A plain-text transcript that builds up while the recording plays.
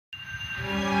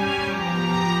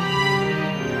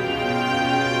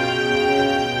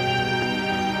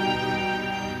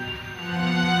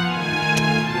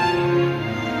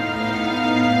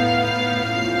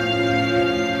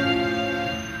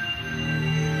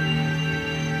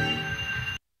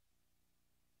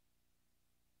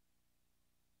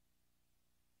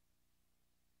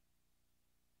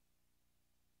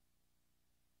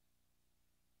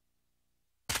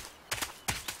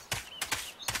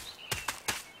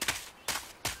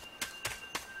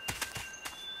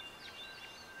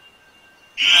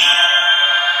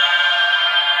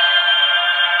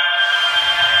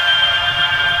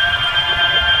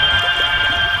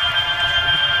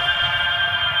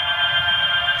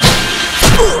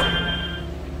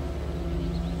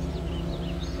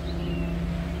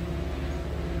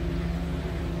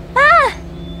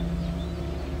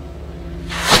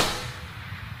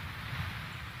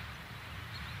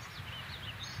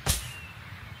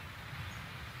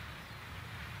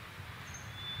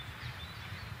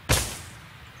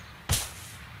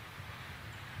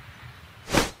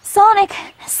Sonic!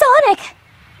 Sonic!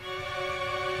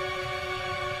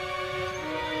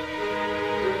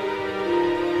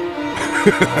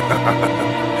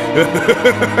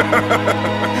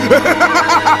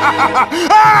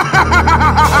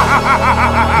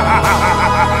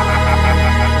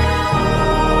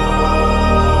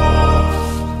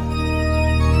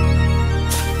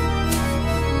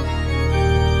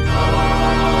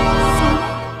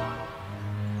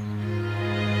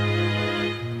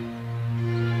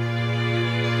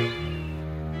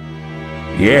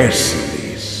 Yes,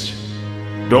 Elise.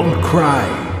 Don't cry.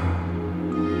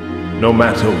 No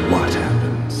matter what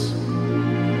happens.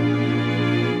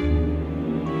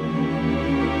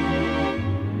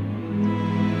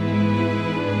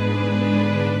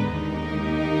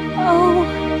 Oh,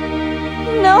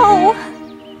 no.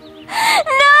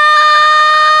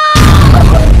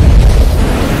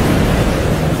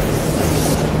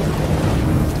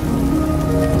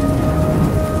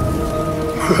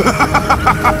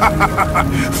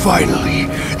 Finally,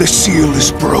 the seal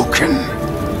is broken.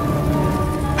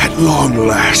 At long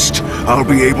last, I'll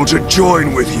be able to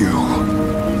join with you.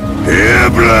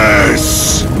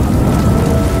 Iblis!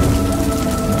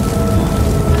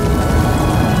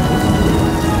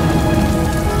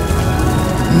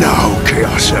 Now,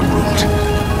 Chaos Emerald.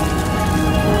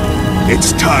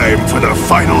 It's time for the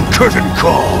final curtain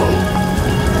call.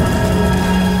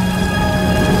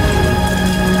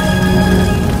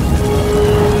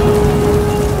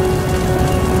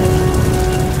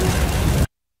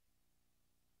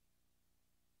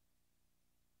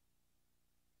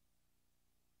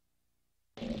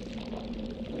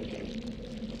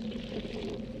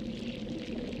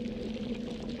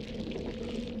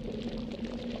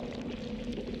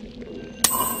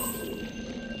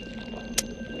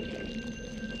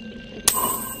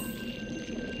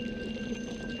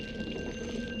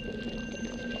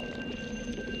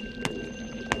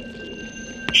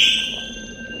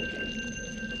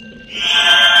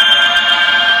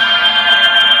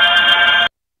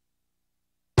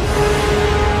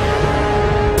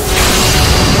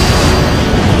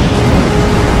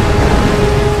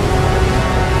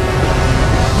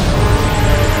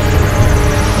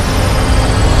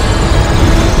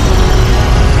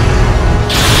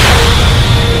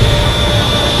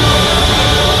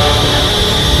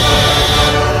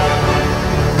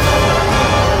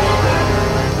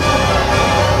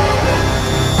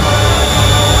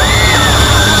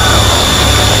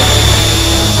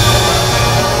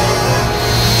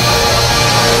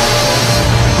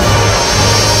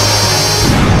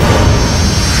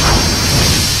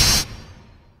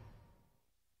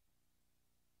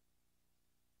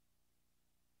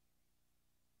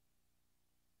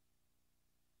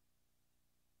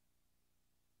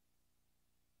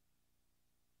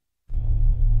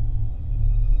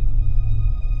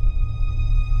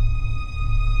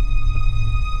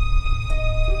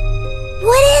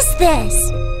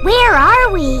 This? Where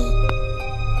are we?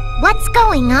 What's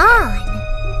going on?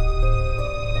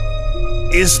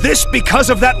 Is this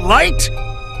because of that light?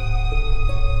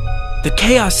 The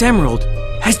Chaos Emerald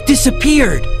has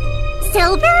disappeared!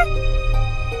 Silver?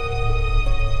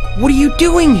 What are you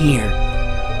doing here?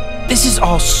 This is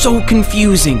all so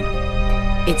confusing.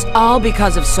 It's all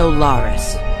because of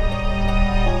Solaris.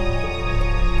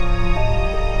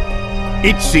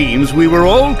 It seems we were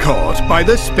all caught by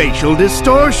the spatial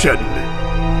distortion.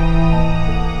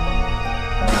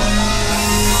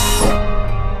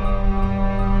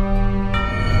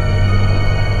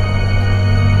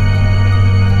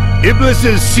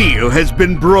 Iblis's seal has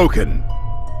been broken.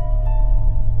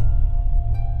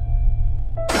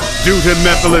 Due to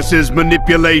Mephiles'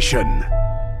 manipulation.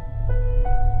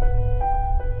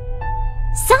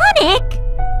 Sonic?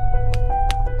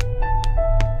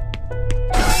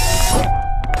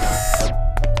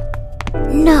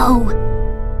 No.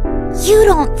 You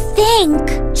don't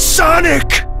think...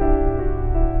 Sonic!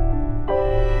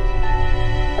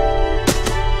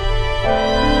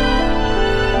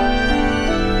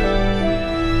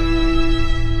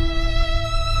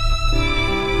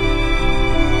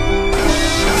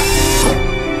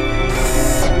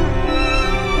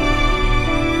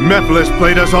 Mephiles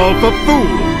played us all for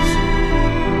fools.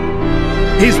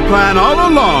 His plan all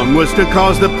along was to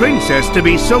cause the princess to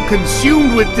be so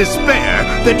consumed with despair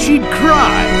that she'd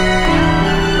cry.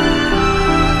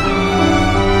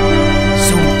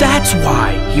 So that's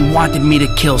why he wanted me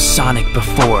to kill Sonic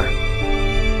before.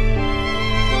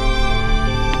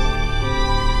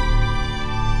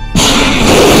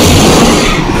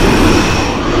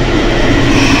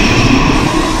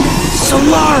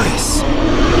 Solaris!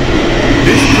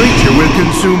 This creature will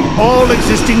consume all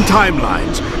existing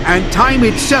timelines and time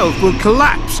itself will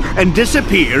collapse and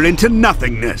disappear into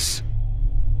nothingness.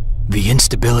 The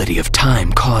instability of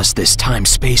time caused this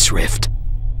time-space rift.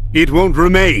 It won't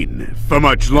remain for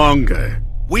much longer.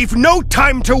 We've no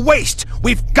time to waste!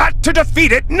 We've got to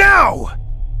defeat it now!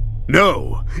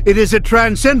 No, it is a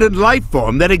transcendent life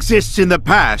form that exists in the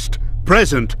past,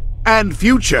 present, and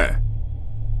future.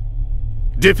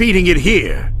 Defeating it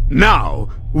here, now,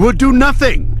 would do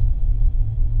nothing.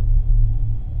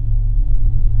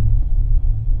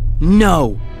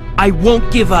 No, I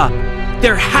won't give up.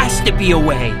 There has to be a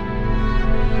way.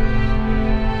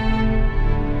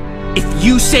 If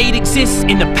you say it exists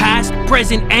in the past,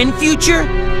 present, and future,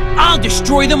 I'll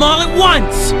destroy them all at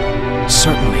once!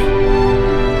 Certainly.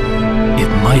 It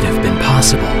might have been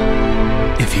possible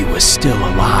if he was still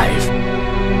alive.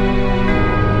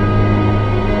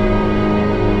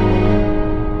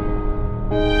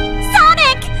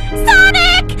 Sonic!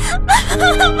 Sonic!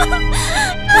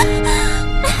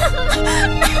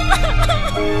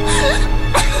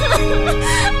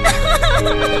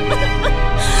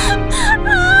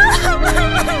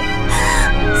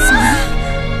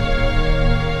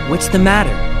 What's the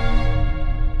matter?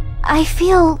 I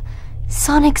feel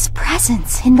Sonic's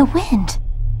presence in the wind.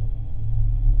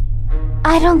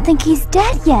 I don't think he's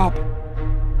dead yet.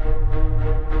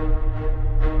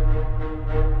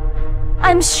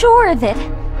 I'm sure of it.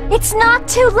 It's not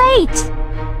too late.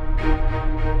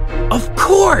 Of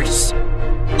course!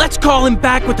 Let's call him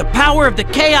back with the power of the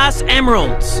Chaos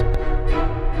Emeralds!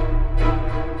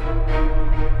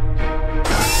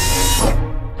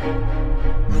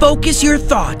 Focus your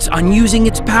thoughts on using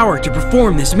its power to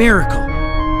perform this miracle.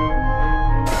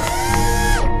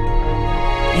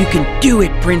 You can do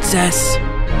it, Princess!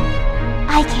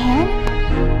 I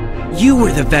can? You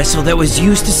were the vessel that was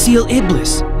used to seal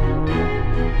Iblis.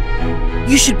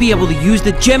 You should be able to use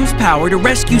the gem's power to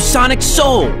rescue Sonic's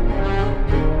soul.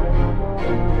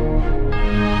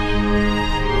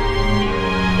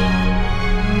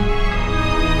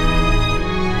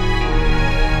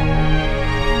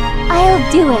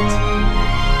 I'll do it.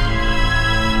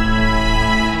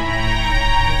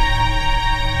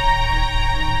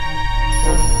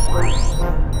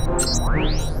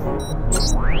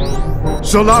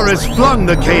 Solaris flung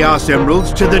the Chaos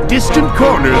Emeralds to the distant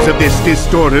corners of this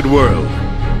distorted world.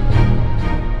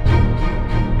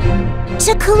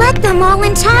 To collect them all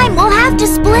in time, we'll have to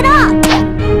split up.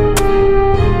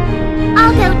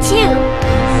 I'll go too,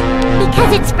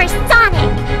 because it's for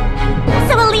Sonic.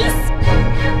 So Elise,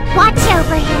 watch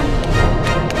over him.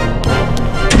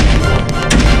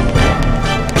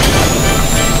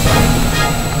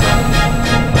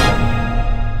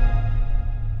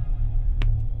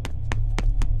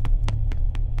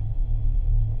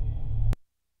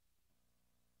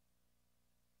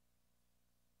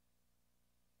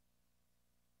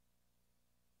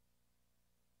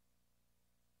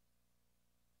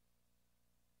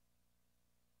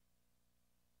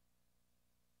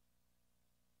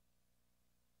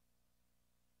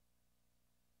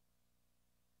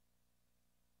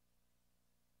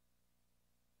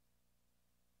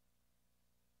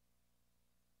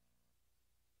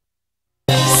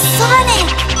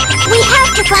 We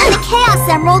have to find the Chaos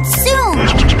Emerald soon!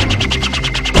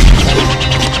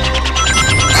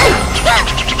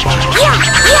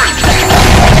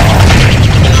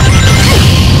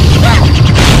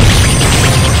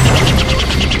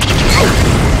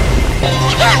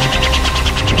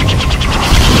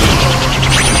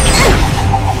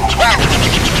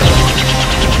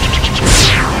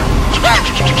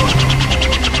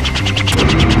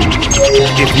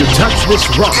 If you touch this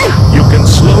rock, you can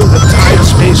slow the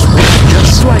time-space rift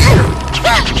just slightly.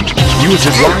 Use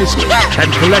it wisely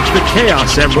and collect the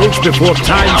Chaos Emeralds before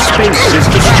time-space is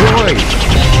destroyed.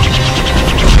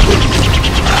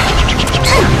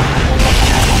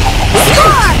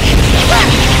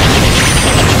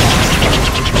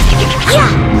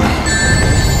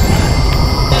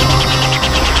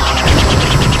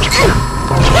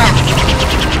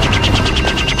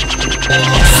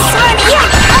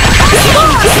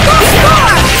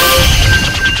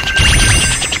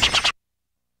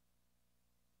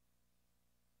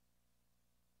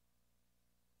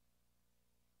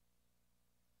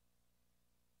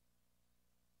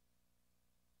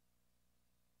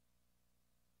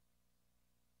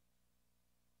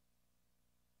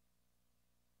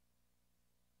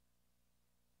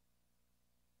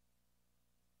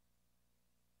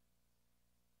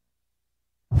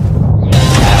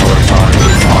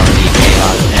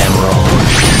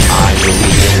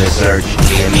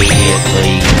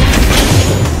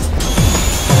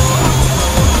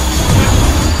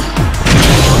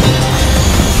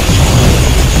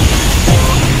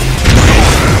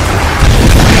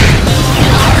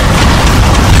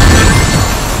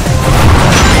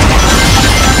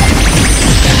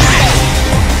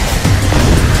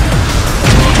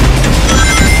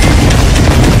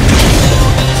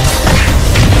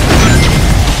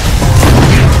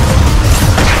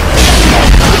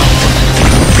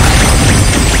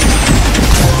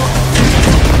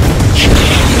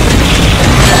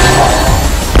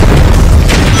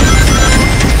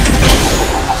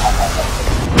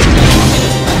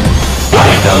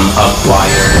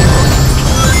 acquired.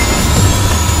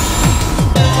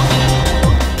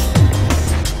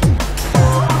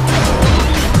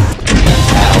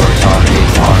 Our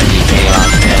targets are the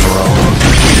Chaos Emeralds.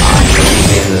 I will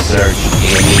begin the search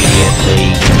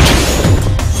immediately.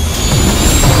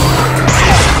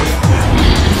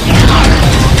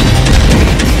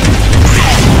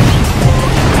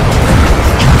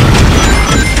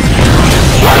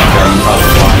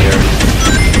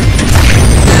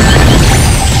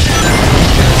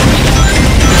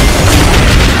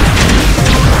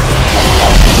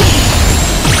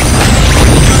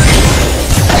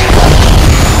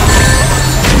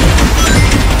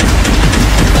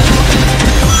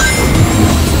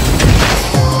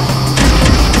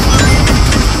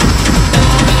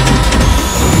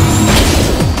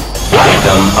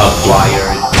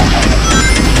 Acquired.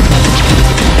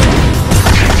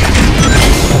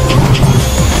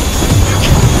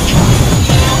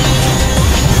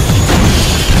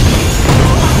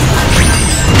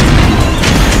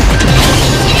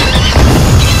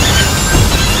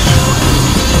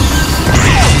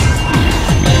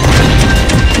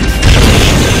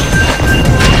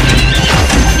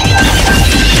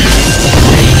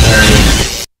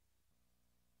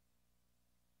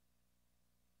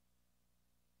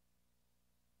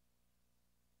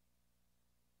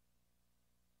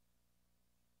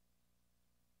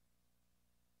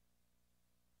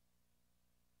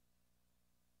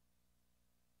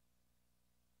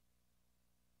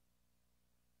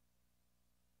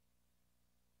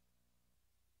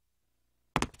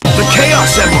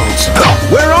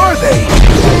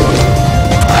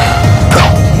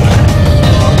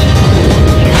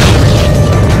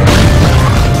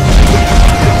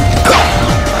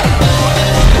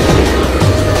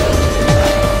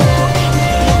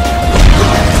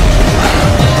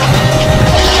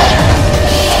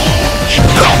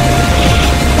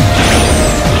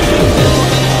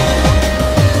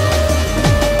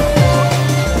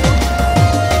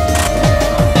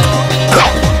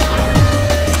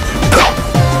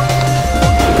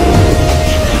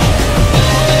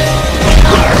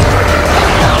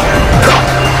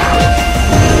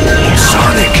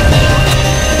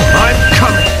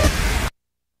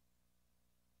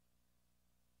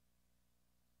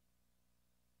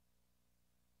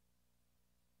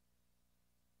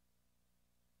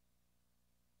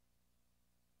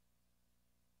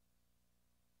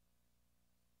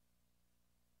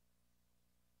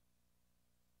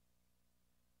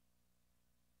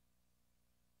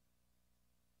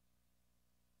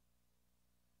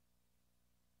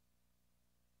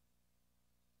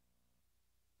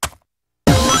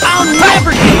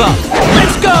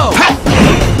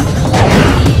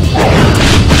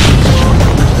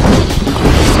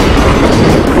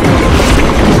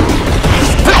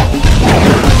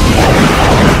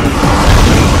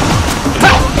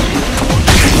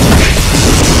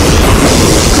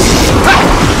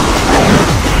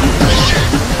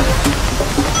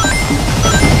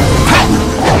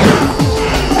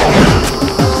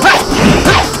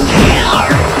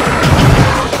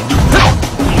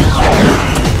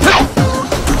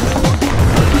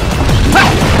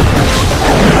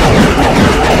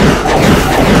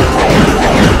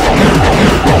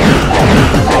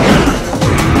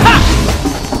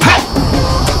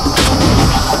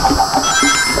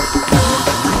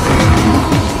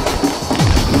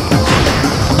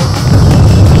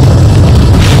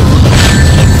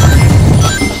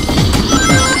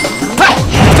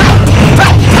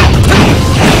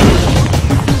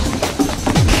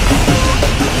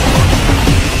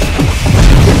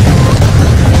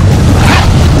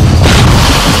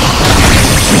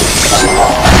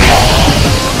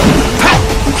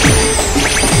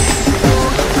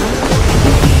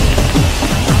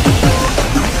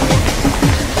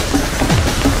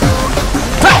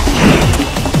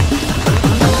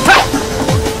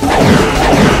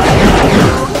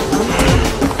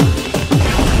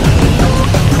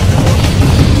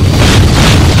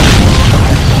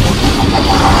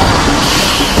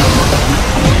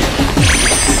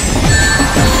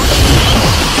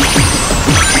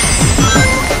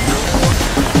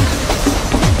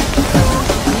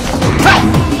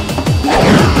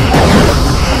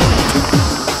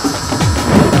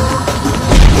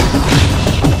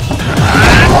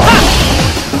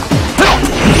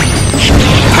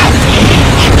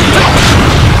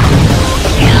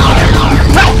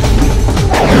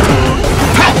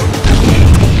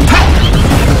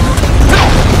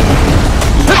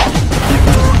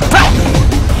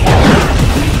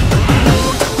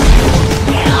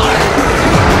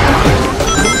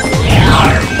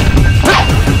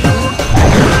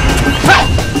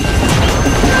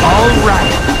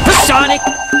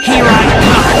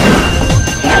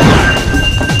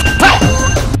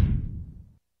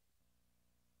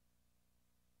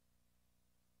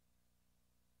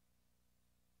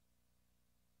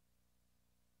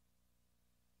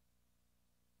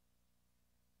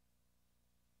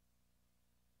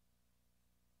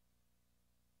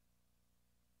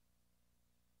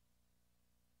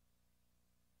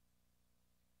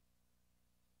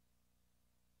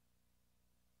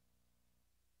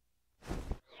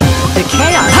 The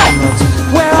Chaos Emeralds,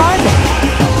 where are they?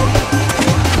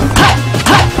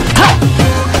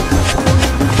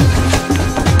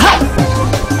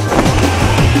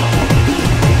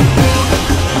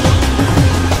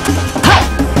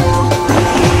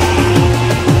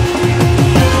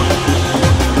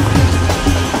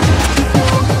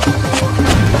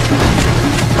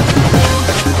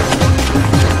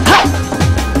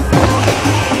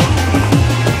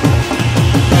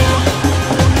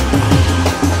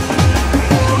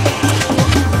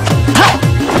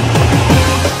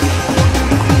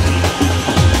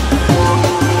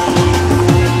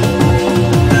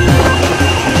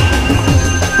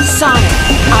 Sonic,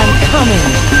 I'm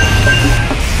coming!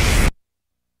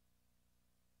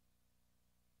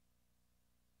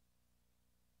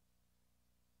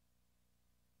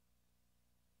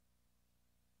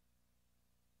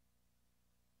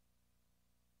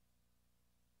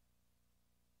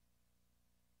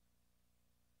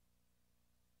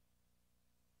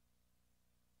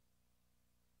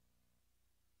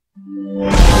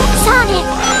 Sonic!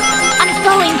 I'm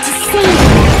going to save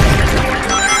you!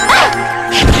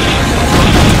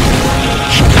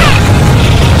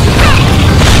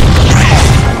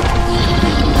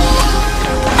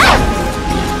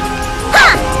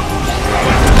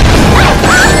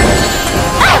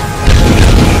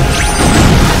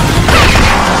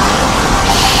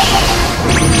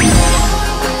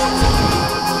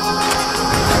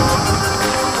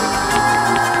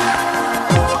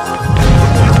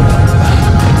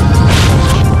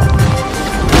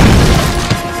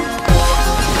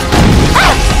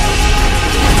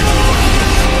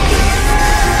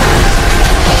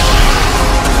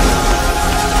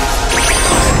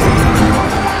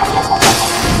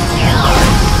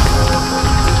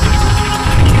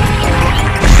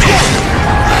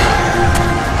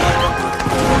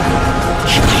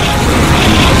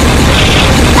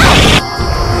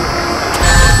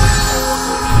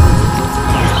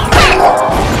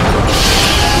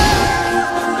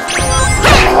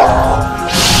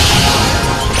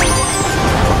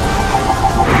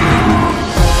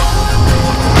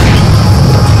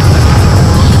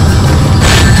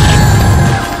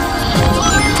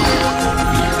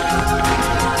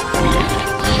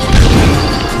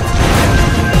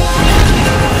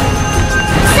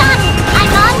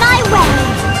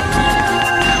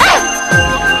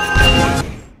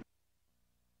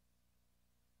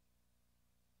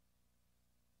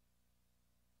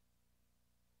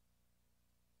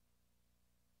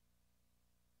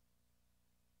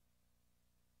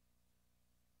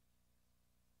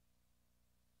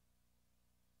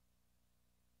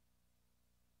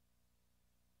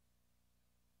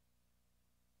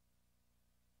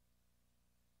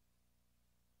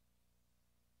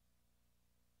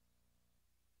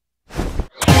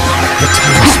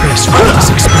 Space world is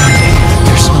expanding.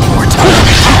 There's no more time.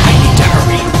 I need to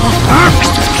hurry.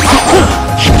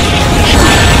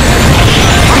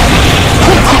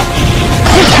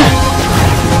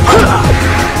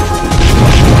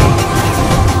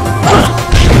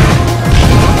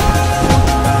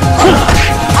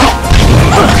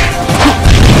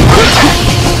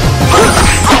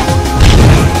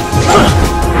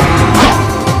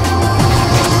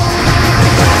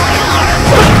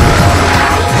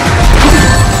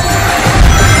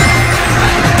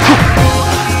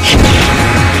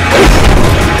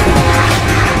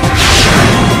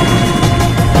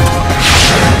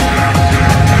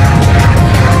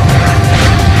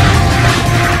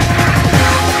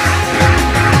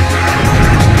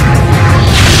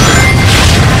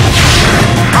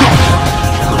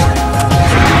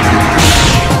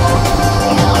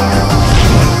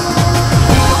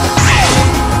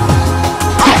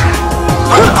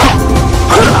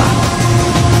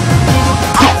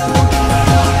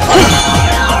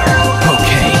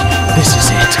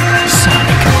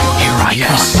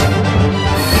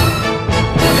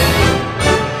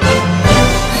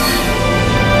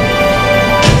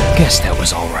 Guess that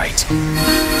was all